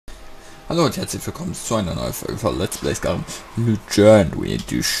Hallo und herzlich willkommen zu einer neuen Folge von Let's Play Skyrim Let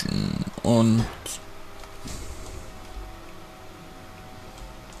Edition. Und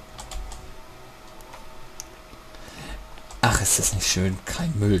ach, ist das nicht schön?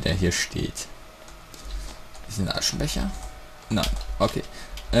 Kein Müll, der hier steht. Ist ein Aschenbecher? Nein, okay.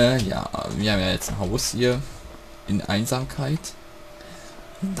 Ja, wir haben ja jetzt ein Haus hier in Einsamkeit.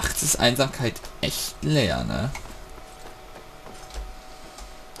 Nachts ist Einsamkeit echt leer, ne?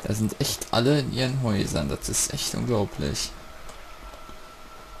 Da sind echt alle in ihren Häusern. Das ist echt unglaublich.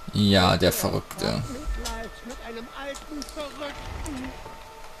 Ja, der Verrückte.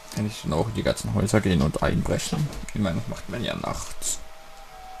 Kann ich dann auch in die ganzen Häuser gehen und einbrechen? Ich meine, das macht man ja nachts.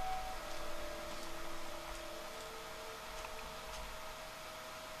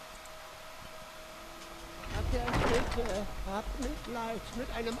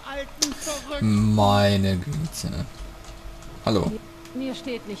 Meine Güte. Hallo. Mir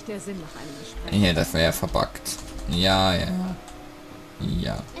steht nicht der Sinn nach einem Gespräch. Ja, das wäre ja verbuggt. Ja, ja.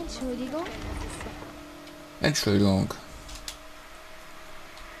 Ja. Entschuldigung? Entschuldigung.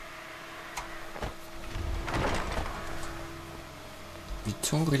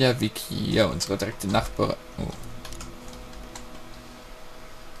 Victoria Vicky, ja, unsere direkte Nachbarin. Oh.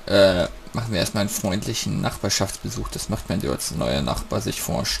 Machen wir erstmal einen freundlichen Nachbarschaftsbesuch. Das macht man dir als neuer Nachbar sich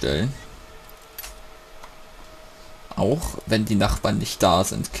vorstellen. Auch wenn die Nachbarn nicht da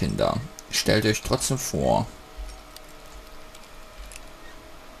sind, Kinder. Stellt euch trotzdem vor.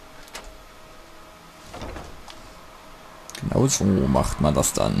 Genau so macht man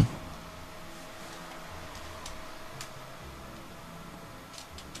das dann.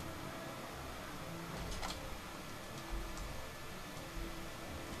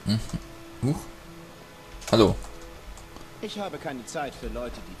 Huch. Hallo. Ich habe keine Zeit für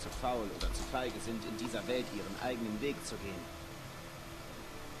Leute, die zu faul oder zu feige sind, in dieser Welt ihren eigenen Weg zu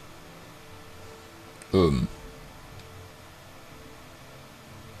gehen.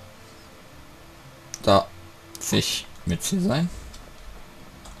 Darf ich mit hier sein?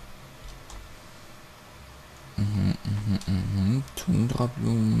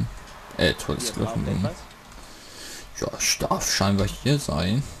 Tundrablumen. Tolles Glockenblumen. Ja, ich darf scheinbar hier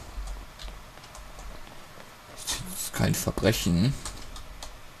sein. Das ist kein Verbrechen.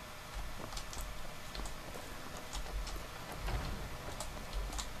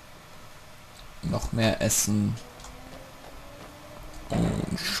 Noch mehr Essen.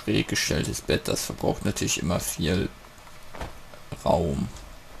 Ein schräg gestelltes Bett, das verbraucht natürlich immer viel Raum.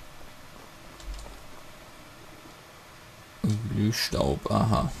 Glühstaub,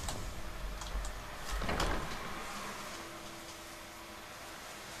 aha.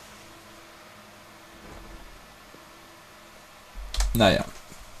 Naja.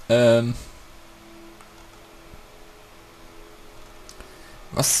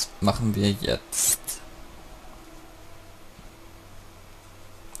 Was machen wir jetzt?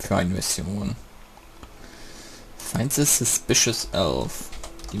 Für eine Mission. Find the Suspicious Elf.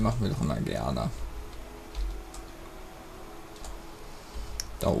 Die machen wir doch immer gerne.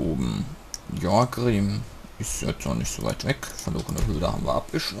 Da oben. Ja, Grimm ist jetzt noch nicht so weit weg. Verlorene Höhle haben wir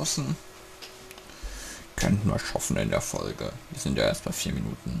abgeschlossen. Könnten wir schaffen in der Folge. Wir sind ja erst bei 4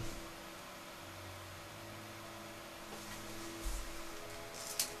 Minuten.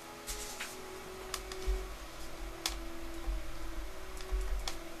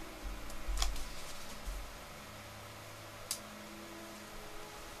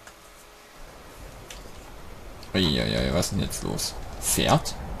 Uiuiui, was ist denn jetzt los?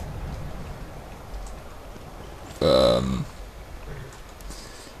 Pferd?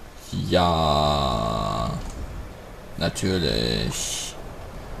 Ja. Natürlich.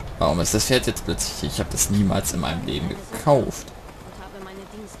 Warum ist das Pferd jetzt plötzlich? Ich habe das niemals in meinem Leben gekauft. Und habe meine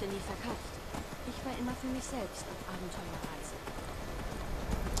Dienste nie verkauft. Ich war immer für mich selbst auf Abenteuerreise.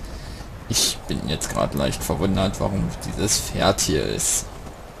 Ich bin jetzt gerade leicht verwundert, warum dieses Pferd hier ist.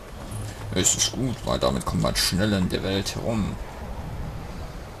 Es ist gut, weil damit kommt man schnell in der Welt herum.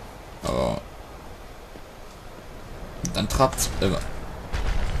 Aber dann trappt's immer.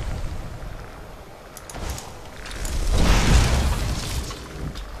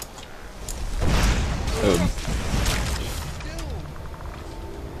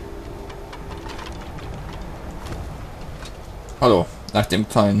 Hallo, nach dem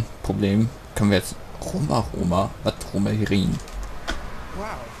kleinen Problem können wir jetzt Romaherin.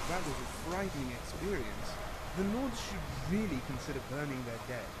 Wow, that was a frightening experience. The Lords should really consider burning their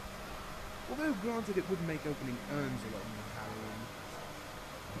dead. Although granted it would make opening urns a lot more harrowing.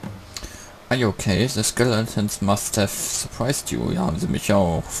 Are you okay? The skeletons must have surprised you. Ja, haben sie mich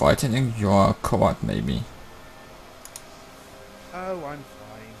auch. Frightening? You're a coward, maybe. Oh, I'm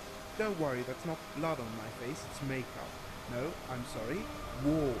fine. don't worry, that's not blood on my face, it's makeup. No, I'm sorry,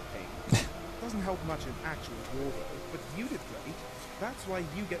 war paint. Doesn't help much in actual war though, but you did great. That's why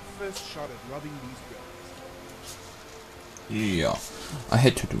you get first shot at rubbing these bricks. Yeah, I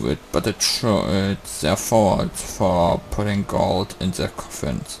had to do it, but it's their fault for putting gold in their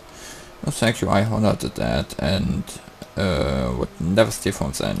coffins. No thank you, I honored the dead and would never steal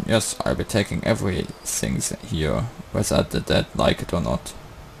from them. Yes, I'll be taking everything here, whether the dead like it or not.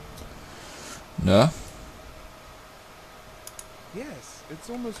 No? Yes, it's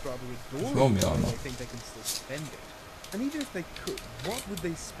almost rather adorable Show me the way armor. they think they can still spend it. And even if they could, what would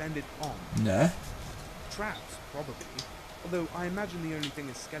they spend it on? No? Traps, probably. Although I imagine the only thing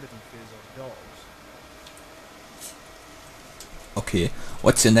a skeleton fears are dogs. Okay,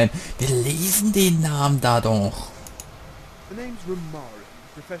 what's your name? Wir lesen den Namen da doch. The name's Romari,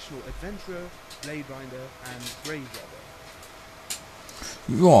 professional adventurer, blade binder, and Grabräuber.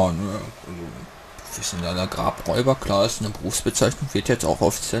 Ja, ne, also professioneller Grabräuber, klar, ist eine Berufsbezeichnung, wird jetzt auch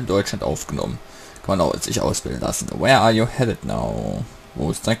offiziell in Deutschland aufgenommen. Kann man auch sich ausbilden lassen. Where are you headed now?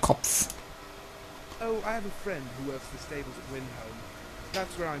 Wo ist dein Kopf? Oh, I have a friend who works the stables at Windhelm.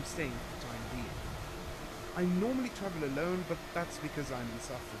 That's where I'm staying for the time being. I normally travel alone, but that's because I'm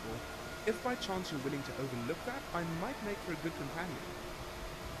insufferable. If by chance you're willing to overlook that, I might make for a good companion.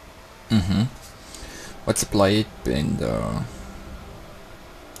 What's a blade binder?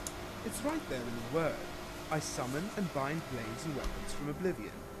 It's right there in the word. I summon and bind blades and weapons from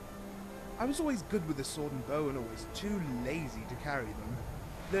oblivion. I was always good with the sword and bow and always too lazy to carry them.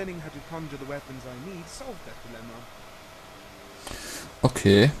 Learning how to conjure the weapons I need solved that dilemma.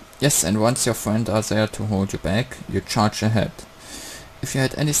 Okay. Yes, and once your friends are there to hold you back, you charge ahead. If you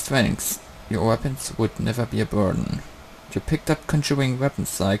had any strength, your weapons would never be a burden. You picked up conjuring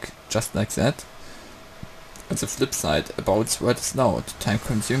weapons just like that. On the flip side, a bow's word is loud,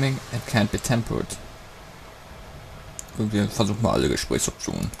 time-consuming and can't be tempered. Wir versuchen mal alle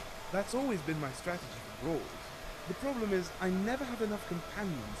Gesprächsoptionen. That's always been my strategy for brawls. The problem is, I never have enough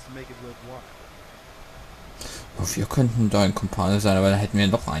companions to make it worthwhile. Wir könnten da ein Kumpane sein, aber da hätten wir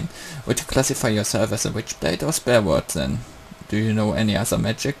noch einen. Would you classify yourself as a witchblade or spellword then? Do you know any other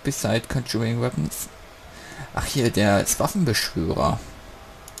magic beside conjuring weapons? Ach hier, der ist Waffenbeschwörer.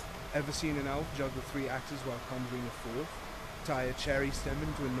 Ever seen an elf juggle 3 axes while conjuring a 4th? Tie a cherry stem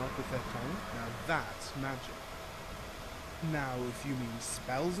into a knot with their tongue? Now that's magic. Now, if you mean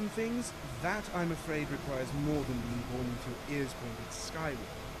spells and things, that I'm afraid requires more than being born with your ears pointed skyward.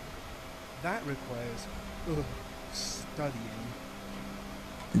 That requires, studying.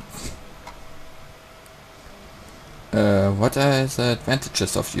 What are the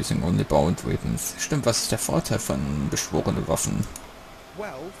advantages of using only bound weapons? Stimmt, was ist der Vorteil von beschworenen Waffen?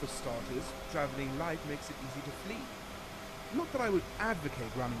 Well, for starters, traveling light makes it easy to flee. Not that I would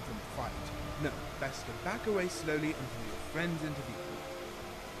advocate running from a fight. No, best to back away slowly until your friends intervene.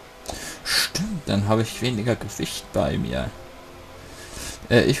 Stimmt, dann habe ich weniger Gewicht bei mir.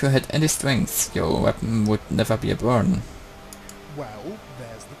 If you had any strength, your weapon would never be a burden. Well,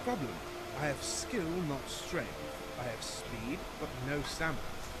 there's the problem. I have skill, not strength. I have speed, but no stamina.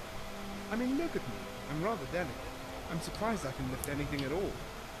 I mean, look at me. I'm rather delicate. I'm surprised I can lift anything at all.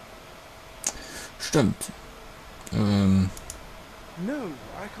 Stimmt. No,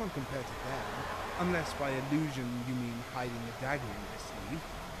 I can't compare to them. Unless by illusion you mean hiding a dagger in my sleeve.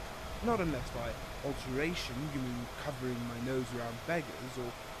 Not unless by alteration you mean covering my nose around beggars,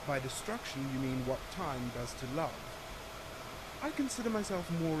 or by destruction you mean what time does to love. I consider myself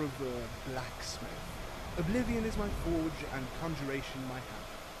more of a blacksmith. Oblivion is my forge and conjuration my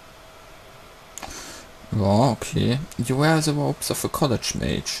hammer. Ja, okay. You wear the robes of a college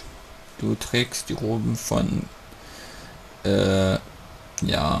mage. Du trägst die Roben von,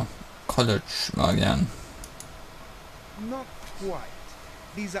 ja, College-Magiern. Not quite.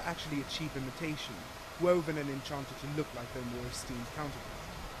 These are actually a cheap imitation, woven and enchanted to look like their more esteemed counterpart.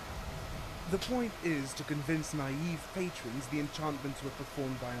 The point is to convince naive patrons the enchantments were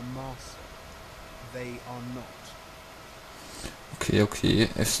performed by a master. They are not. Okay.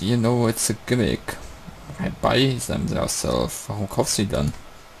 If you know it's a gimmick, buy them yourself. Warum kaufst du die dann?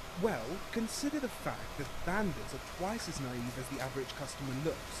 Well, consider the fact that bandits are twice as naive as the average customer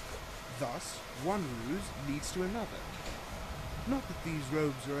looks. Thus, one ruse leads to another. Not that these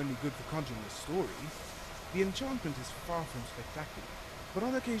robes are only good for conjuring a story. The enchantment is far from spectacular, but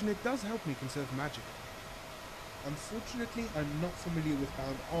on occasion it does help me conserve magic. Unfortunately, I'm not familiar with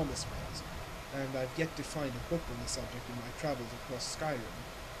bound armor spells, and I've yet to find a book on the subject in my travels across Skyrim.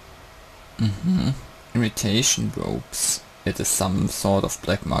 Imitation robes. It is some sort of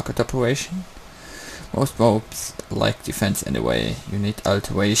black market operation? Most robes lack defense anyway. You need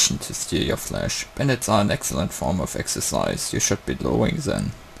alteration to steal your flesh. Bandits are an excellent form of exercise. You should be lowering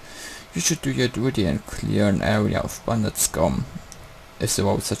them. You should do your duty and clear an area of bandit scum. If the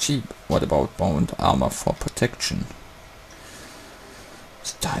roads are cheap, what about bound armor for protection?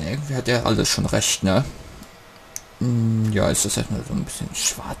 Da irgendwie hat er alles schon recht, ne? Ja, ist das halt nur so ein bisschen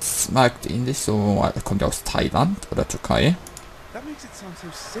Schwarzmarkt ähnlich, so kommt er aus Thailand oder Türkei. That makes it sound so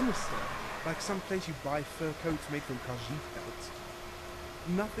sinister, like some place you buy fur coats made from kajif belts.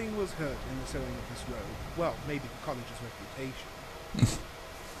 Nothing was hurt in the sewing of this robe. Well, maybe the college's reputation.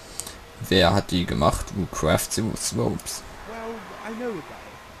 Wer hat die gemacht? Who crafts those robes? Well, I know a guy,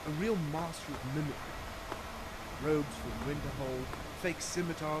 a real master of mimicry. Robes from Winterhold, fake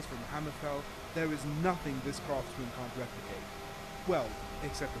scimitars from Hammerfell. There is nothing this craftsman can't replicate. Well,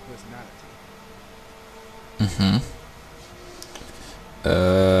 except the personality.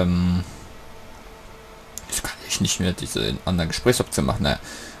 Jetzt kann ich nicht mehr diese anderen Gesprächsoptionen machen. Ne?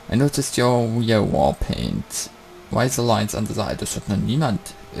 I noticed your war paint. Why the lines on the side? Das hat noch niemand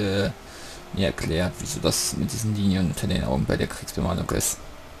mir erklärt, wieso das mit diesen Linien unter den Augen bei der Kriegsbemalung ist.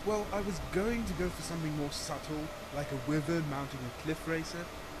 Well, I was going to go for something more subtle, like a wyvern mounting a cliff racer,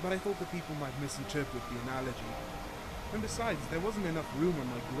 but I thought the people might misinterpret the analogy. And besides, there wasn't enough room on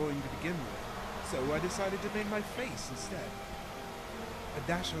my groin to begin with, so I decided to paint my face instead. A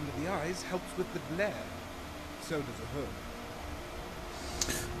dash under the eyes helps with the glare. So does a hood.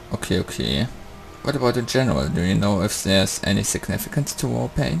 Okay, okay. What about in general? Do you know if there's any significance to war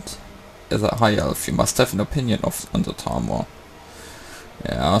paint? As a high elf, you must have an opinion on the armor.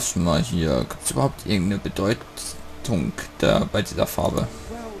 Ja, erstmal hier. Gibt es überhaupt irgendeine Bedeutung da bei dieser Farbe?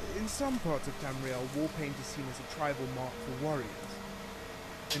 Well, in some parts of Tamriel, war paint is seen as a tribal mark for warriors.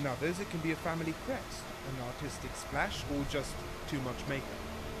 In others, it can be a family crest, an artistic splash, or just too much makeup.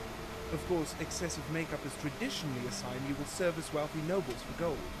 Of course, excessive makeup is traditionally a sign you will service wealthy nobles for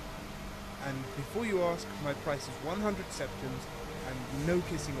gold. And before you ask, my price is 100 septims and no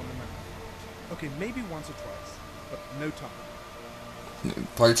kissing on the mouth. Okay, maybe once or twice, but no time.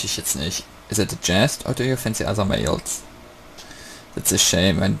 Wollte ich jetzt nicht. Is it a jest or do you fancy other males? That's a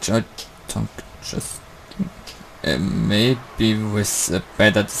shame and just maybe with a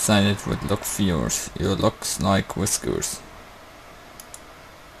better design it would look fierce. Your looks like whiskers.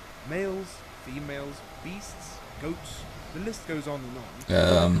 Males, females, beasts, goats, the list goes on and on.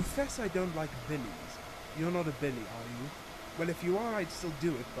 But I confess I don't like billies. You're not a billy, are you? Well, if you are, I'd still do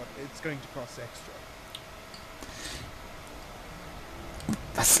it, but it's going to cost extra.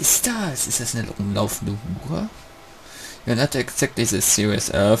 Was ist das? Ist das eine rumlaufende Hure? You're not exactly the serious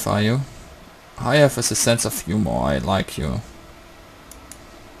elf, are you? I have a sense of humor, I like you.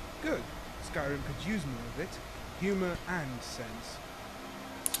 Good. Skyrim could use more of it. Humor and sense.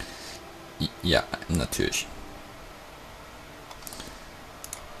 Ja, natürlich.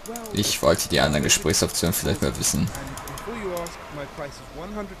 Well, Ich wollte die anderen Gesprächsoptionen vielleicht mal wissen. and before you ask, my price is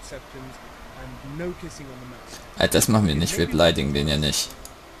 100 septims and no kissing on the mouth. Das machen wir nicht, wir beleidigen den ja nicht.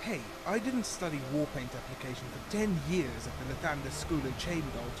 Hey, I didn't study war paint application for 10 years at the Lathander School in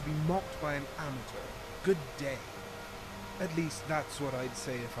Chaindal to be mocked by an amateur. Good day. At least that's what I'd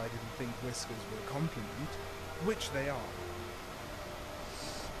say if I didn't think whiskers were a compliment, which they are.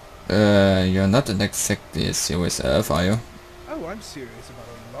 You're not exactly a serious elf, are you? Oh, I'm serious about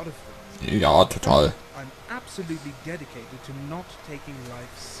a lot of things. Ja, total. I'm absolutely dedicated to not taking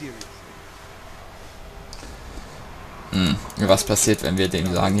life seriously. Was passiert, wenn wir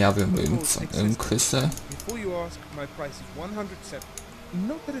denen sagen, ja, wir mögen Küsse? Before you ask, my price is 100 septims.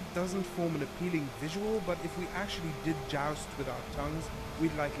 Not that it doesn't form an appealing visual, but if we actually did joust with our tongues,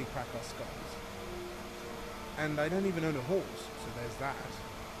 we'd likely crack our skulls. And I don't even own a horse, so there's that.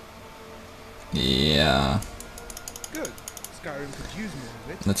 Ja, Good. Skyrim could use more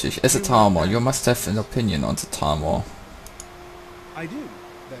of it. natürlich. As a Tarmor, you must have an opinion on the Tarmor. I do.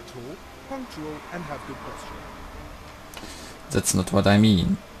 They're tall, punctual, and have good posture. That's not what I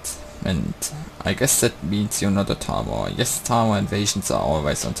mean. And I guess that means you're not a Tarmor. Yes, Tarmor invasions are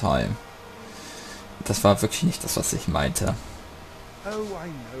always on time. Das war wirklich nicht das, was ich meinte. Oh, I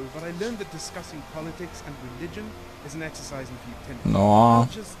know, but I learned that discussing politics and religion is an exercise in futility. No. I'll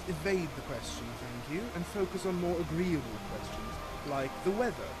just evade the question, thank you, and focus on more agreeable questions, like the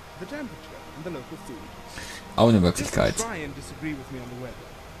weather, the temperature, and the local food. Auch eine Just Möglichkeit. try and disagree with me on the weather.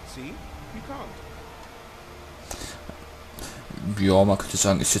 See? You can't. Ja, man könnte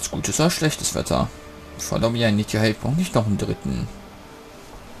sagen, ist jetzt gutes oder schlechtes Wetter. Follow me, I need your help. Brauche nicht noch einen dritten.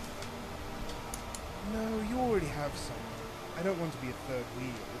 No, you already have some. I don't want to be a third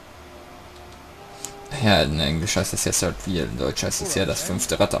wheel. Ja, in Englisch heißt das ja Third Wheel, in Deutsch heißt es ja das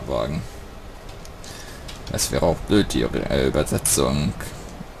 5. Ratterwagen. Das wäre auch blöd, die Übersetzung.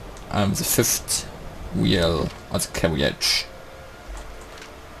 The fifth wheel, also carriage.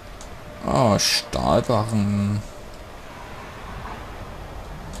 Oh, Stahlbarren.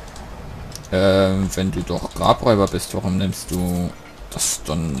 Wenn du doch Grabräuber bist, warum nimmst du das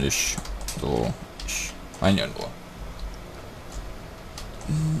dann nicht? So, ich meine ja nur.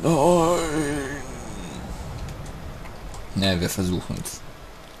 Nein. Ne, wir versuchen es.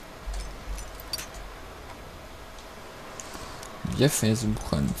 Wir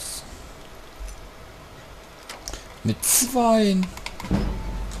versuchen es. Mit 2.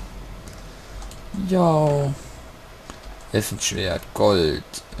 Ja. Elfenschwert, Gold.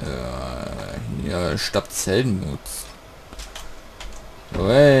 Hier, Stabzellenmut.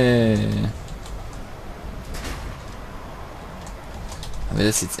 Hey. Haben wir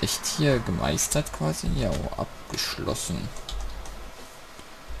das jetzt echt hier gemeistert quasi? Ja, abgeschlossen.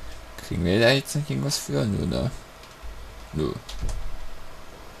 Kriegen wir da jetzt noch irgendwas für? Nö, ne? Nö.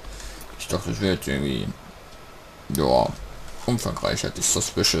 Ich dachte, das wäre jetzt irgendwie... Ja, umfangreicher. Die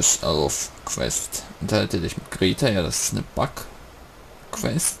Suspicious Elf Quest. Unterhalte dich mit Greta. Ja, das ist eine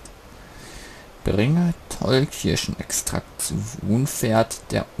Bug-Quest. Bringe Tollkirschenextrakt zu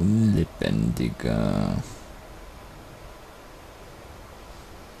Wohnpferd der Unlebendige.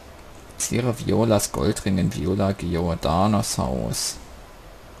 Zehre Violas Goldring in Viola Giordanos Haus.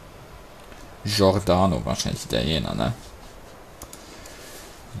 Giordano, wahrscheinlich Italiener, ne?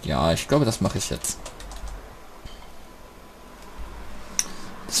 Ja, ich glaube, das mache ich jetzt.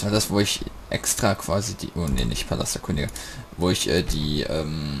 Das war das, wo ich extra quasi die... Oh, ne, nicht Palast der Könige. Wo ich die,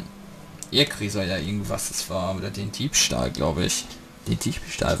 Ehekrise ja irgendwas das war. Oder den Diebstahl, glaube ich. Den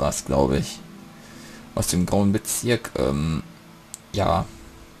Diebstahl war es, glaube ich. Aus dem grauen Bezirk, ja...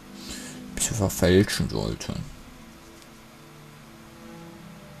 ein bisschen verfälschen sollte.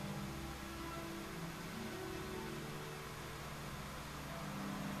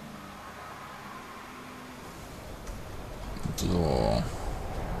 So.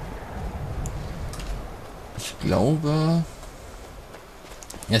 Ich glaube...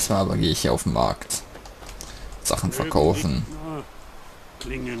 Erstmal aber gehe ich hier auf den Markt. Sachen verkaufen.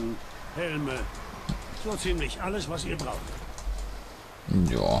 Klingen, Helme, so ziemlich alles, was ihr braucht.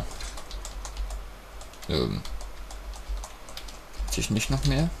 Ja. Hätte ich nicht noch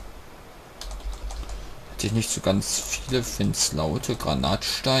mehr? Hätte ich nicht so ganz viele Finslaute,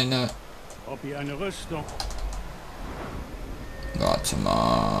 Granatsteine. Ob ihr eine Rüstung... Warte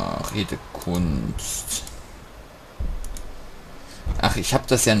mal, Redekunst. Ach, ich habe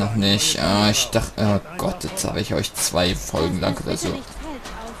das ja noch nicht. Ich dachte, oh Gott, jetzt habe ich euch 2 Folgen lang oder so.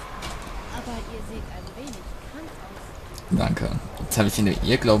 Danke. Jetzt habe ich in dem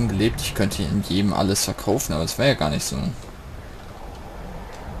Irrglauben gelebt, ich könnte in jedem alles verkaufen, aber das war ja gar nicht so.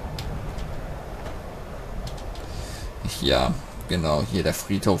 Ja, genau, hier der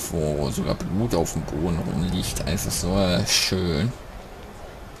Friedhof, wo sogar Blut auf dem Boden rumliegt. Einfach so schön.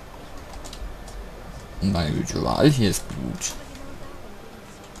 Meine Güte, überall hier ist Blut.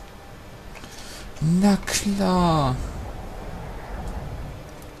 Na klar.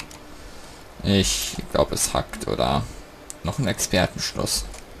 Ich glaube, es hackt, oder? Noch ein Expertenschloss.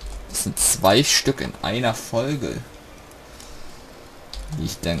 Das sind 2 Stück in einer Folge, die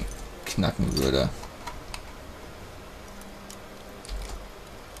ich dann knacken würde.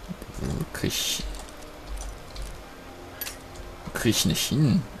 Krieg ich nicht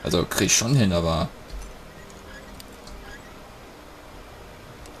hin. Also krieg ich schon hin, aber...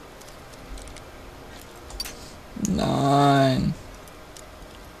 Nein.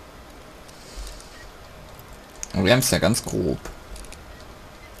 Und wir haben es ja ganz grob.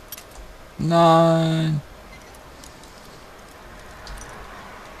 Nein.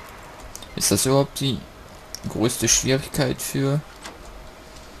 Ist das überhaupt die größte Schwierigkeit für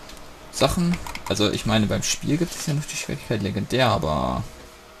Sachen? Also ich meine, beim Spiel gibt es ja noch die Schwierigkeit legendär, aber...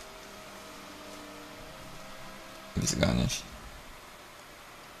 Ich weiß gar nicht.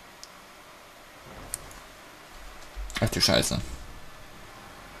 Ach du Scheiße.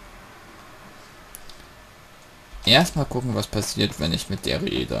 Erstmal gucken, was passiert, wenn ich mit der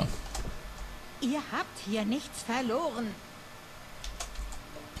rede. Ihr habt hier nichts verloren.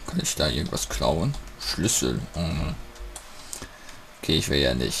 Kann ich da irgendwas klauen? Schlüssel. Okay, ich will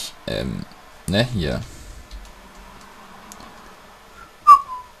ja nicht. Ne, hier.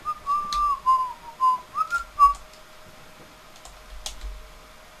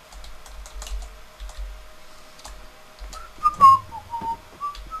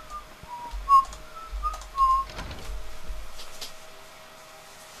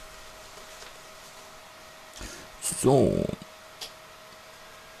 So.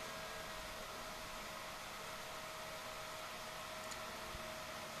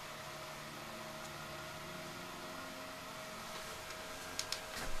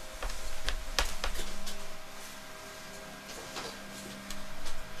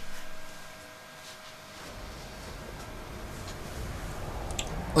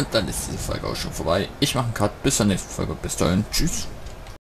 Und dann ist diese Folge auch schon vorbei. Ich mache einen Cut. Bis zur nächsten Folge. Bis dahin. Tschüss.